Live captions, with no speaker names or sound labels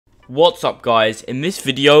What's up guys, in this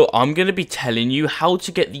video I'm going to be telling you how to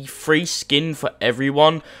get the free skin for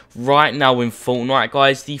everyone right now in Fortnite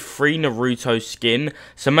guys, the free Naruto skin.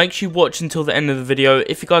 So make sure you watch until the end of the video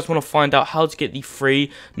if you guys want to find out how to get the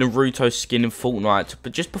free Naruto skin in Fortnite.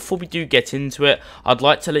 But just before we do get into it, I'd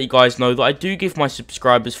like to let you guys know that I do give my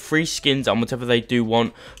subscribers free skins and whatever they do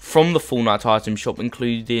want from the Fortnite item shop,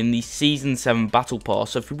 including the Season 7 Battle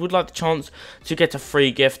Pass. So if you would like the chance to get a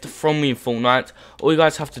free gift from me in Fortnite, all you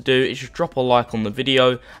guys have to do is just drop a like on the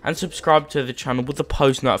video and subscribe to the channel with the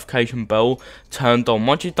post notification bell turned on.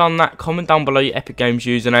 Once you've done that, comment down below your Epic Games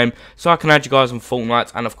username so I can add you guys on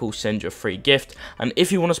Fortnite and of course send you a free gift. And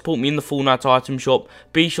if you want to support me in the Fortnite item shop,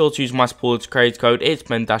 be sure to use my supporters creator code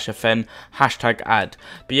ItsBen-Fn #ad.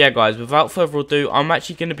 But yeah guys, without further ado, I'm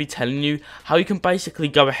actually going to be telling you how you can basically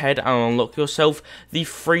go ahead and unlock yourself the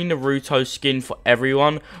free Naruto skin for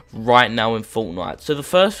everyone right now in Fortnite. So the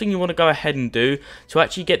first thing you want to go ahead and do to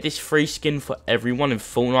actually get this free skin for everyone in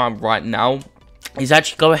Fortnite right now is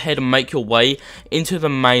actually go ahead and make your way into the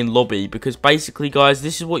main lobby, because basically guys,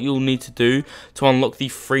 this is what you'll need to do to unlock the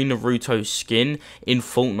free Naruto skin in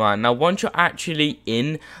Fortnite. Now once you're actually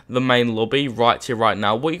in the main lobby right here right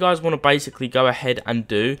now, what you guys want to basically go ahead and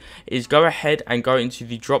do is go ahead and go into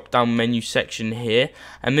the drop down menu section here,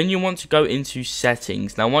 and then you want to go into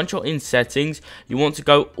settings. Now once you're in settings, you want to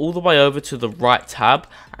go all the way over to the right tab,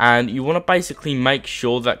 and you want to basically make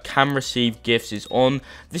sure that can receive gifts is on.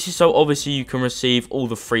 This is so obviously you can receive all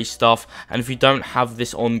the free stuff, and if you don't have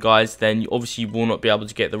this on guys, then obviously you will not be able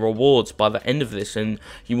to get the rewards by the end of this, and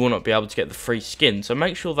you will not be able to get the free skin. So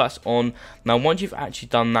make sure that's on. Now once you've actually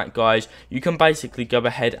done that guys, you can basically go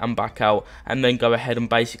ahead and back out and then go ahead and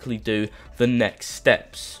basically do the next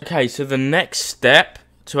steps. Okay, so the next step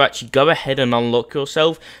to actually go ahead and unlock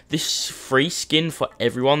yourself this free skin for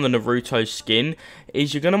everyone, the Naruto skin,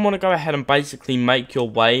 is you're going to want to go ahead and basically make your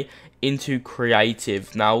way into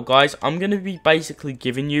creative. Now guys, I'm going to be basically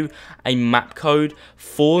giving you a map code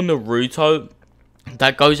for Naruto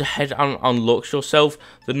that goes ahead and unlocks yourself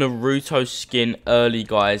the Naruto skin early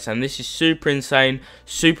guys, and this is super insane,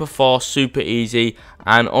 super fast, super easy,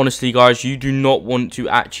 and honestly guys, you do not want to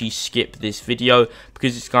actually skip this video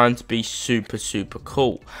because it's going to be super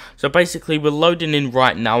cool. So basically we're loading in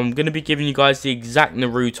right now. I'm going to be giving you guys the exact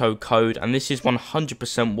Naruto code, and this is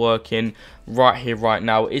 100% working right here right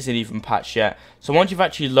now. It isn't even patched yet. So once you've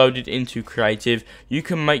actually loaded into creative, you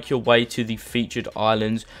can make your way to the featured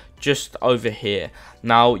islands just over here.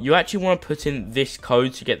 Now you actually want to put in this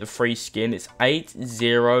code to get the free skin. It's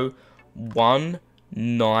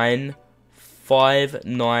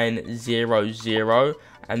 80195900,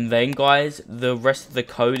 and then guys the rest of the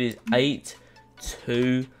code is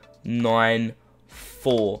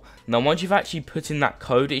 8294. Now once you've actually put in that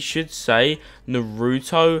code, it should say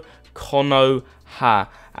Naruto Konoha,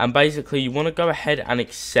 and basically you want to go ahead and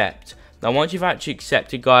accept. Now once you've actually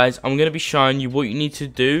accepted guys, I'm going to be showing you what you need to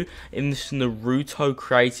do in this Naruto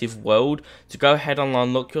creative world to go ahead and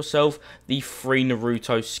unlock yourself the free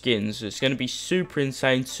Naruto skins. It's going to be super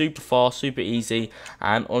insane, super fast, super easy,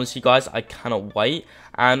 and honestly guys, I cannot wait.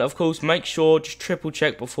 And of course make sure, just triple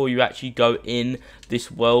check before you actually go in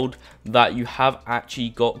this world that you have actually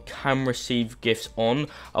got can receive gifts on,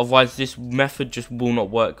 otherwise this method just will not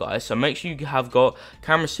work guys. So make sure you have got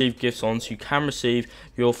can receive gifts on so you can receive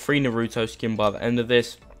your free Naruto skin by the end of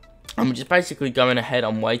this. I'm just basically going ahead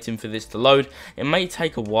and waiting for this to load. It may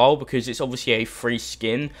take a while because it's obviously a free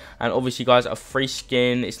skin, and obviously guys, a free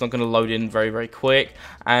skin, it's not going to load in very quick,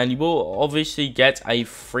 and you will obviously get a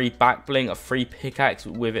free back bling, a free pickaxe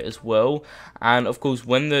with it as well. And of course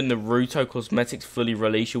when the Naruto cosmetics fully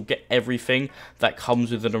release, you'll get everything that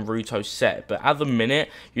comes with the Naruto set, but at the minute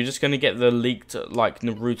you're just going to get the leaked like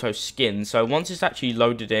Naruto skin. So once it's actually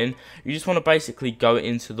loaded in, you just want to basically go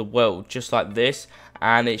into the world just like this,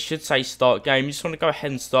 and it should say start game. You just want to go ahead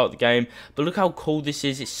and start the game. But look how cool this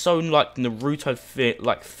is. It's so like Naruto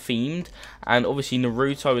themed, and obviously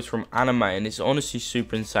Naruto is from anime, and it's honestly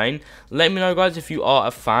super insane. Let me know guys if you are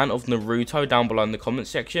a fan of Naruto down below in the comment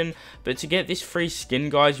section. But to get this free skin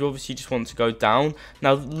guys, you obviously just want to go down.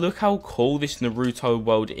 Now look how cool this Naruto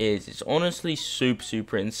world is. It's honestly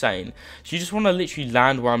super insane. So you just want to literally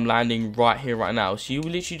land where I'm landing right here right now. So you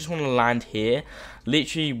literally just want to land here,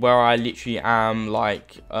 literally where I literally am,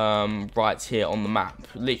 like right here on the map,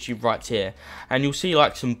 literally right here, and you'll see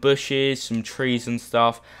like some bushes, some trees and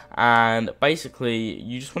stuff. And basically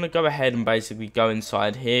you just want to go ahead and basically go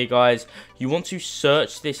inside here guys. You want to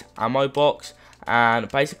search this ammo box and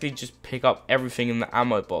basically just pick up everything in the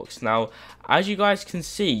ammo box. Now as you guys can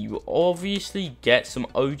see, you obviously get some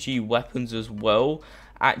OG weapons as well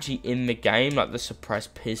actually in the game, like the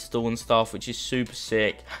suppressed pistol and stuff, which is super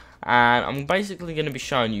sick. and I'm basically going to be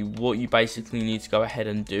showing you what you basically need to go ahead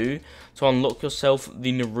and do to unlock yourself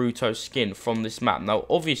the Naruto skin from this map. Now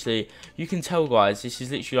obviously you can tell guys, this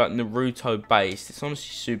is literally like Naruto based. It's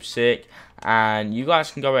honestly super sick, and you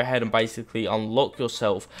guys can go ahead and basically unlock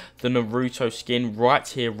yourself the Naruto skin right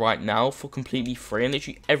here right now for completely free, and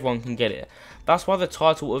literally everyone can get it. That's why the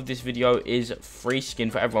title of this video is free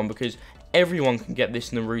skin for everyone, because everyone can get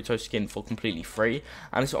this Naruto skin for completely free,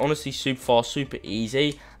 and it's honestly super fast, super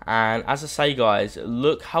easy. And as I say guys,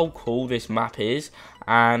 look how cool this map is,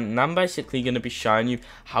 and I'm basically going to be showing you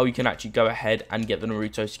how you can actually go ahead and get the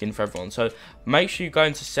Naruto skin for everyone. So make sure you go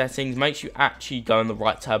into settings, make sure you actually go in the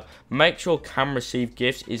right tab, make sure can receive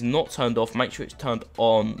gifts is not turned off, make sure it's turned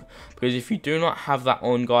on, because if you do not have that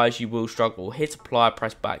on guys, you will struggle. Hit apply,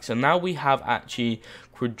 press back. So now we have actually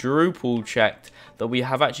quadruple checked that we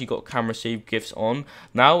have actually got can receive gifts on.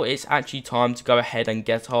 Now it's actually time to go ahead and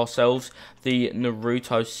get ourselves the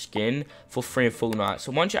Naruto skin for free in Fortnite.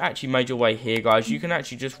 So once you actually made your way here guys, you can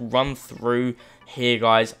actually just run through here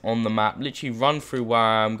guys on the map, literally run through where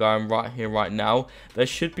I'm going right here right now. There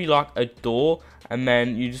should be like a door, and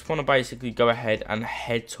then you just want to basically go ahead and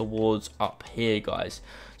head towards up here guys.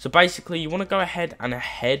 So basically you want to go ahead and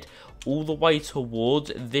head all the way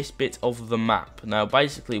towards this bit of the map. Now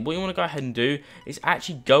basically what you want to go ahead and do is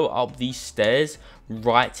actually go up these stairs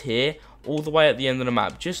right here all the way at the end of the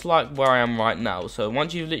map, just like where I am right now. So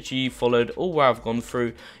once you've literally followed all where I've gone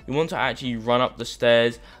through, you want to actually run up the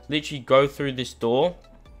stairs, literally go through this door,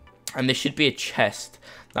 and there should be a chest.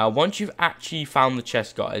 Now once you've actually found the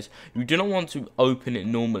chest guys, you do not want to open it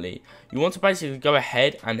normally. You want to basically go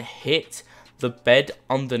ahead and hit the bed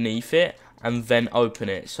underneath it and then open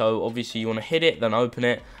it. So obviously you want to hit it, then open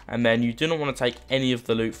it, and then you do not want to take any of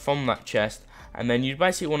the loot from that chest, and then you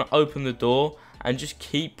basically want to open the door and just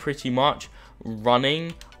keep pretty much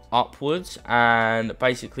running upwards, and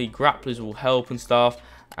basically grapplers will help and stuff,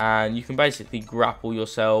 and you can basically grapple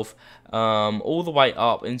yourself all the way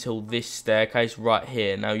up until this staircase right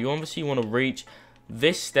here. Now you obviously want to reach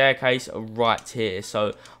this staircase right here.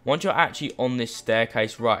 So once you're actually on this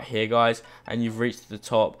staircase right here guys, and you've reached the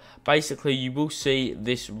top, basically you will see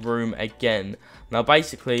this room again. Now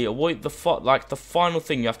basically what the final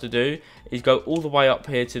thing you have to do is go all the way up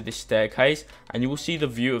here to this staircase, and you will see the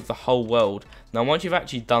view of the whole world. Now once you've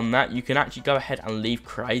actually done that, you can actually go ahead and leave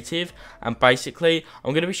creative, and basically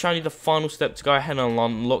I'm going to be showing you the final step to go ahead and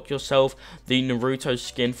unlock yourself the Naruto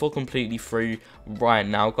skin for completely free right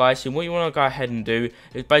now guys. So what you want to go ahead and do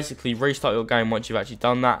is basically restart your game once you've actually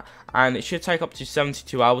done that, and it should take up to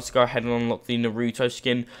 72 hours to go ahead and unlock the Naruto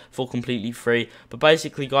skin for completely free. But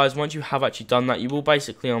basically guys, once you have actually done that, you will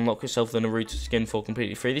basically unlock yourself the Naruto skin for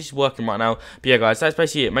completely free. This is working right now. But yeah guys, that's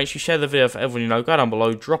basically it. Make sure you share the video for everyone you know, go down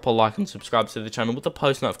below, drop a like and subscribe to the channel with the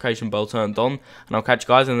post notification bell turned on, and I'll catch you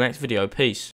guys in the next video. Peace.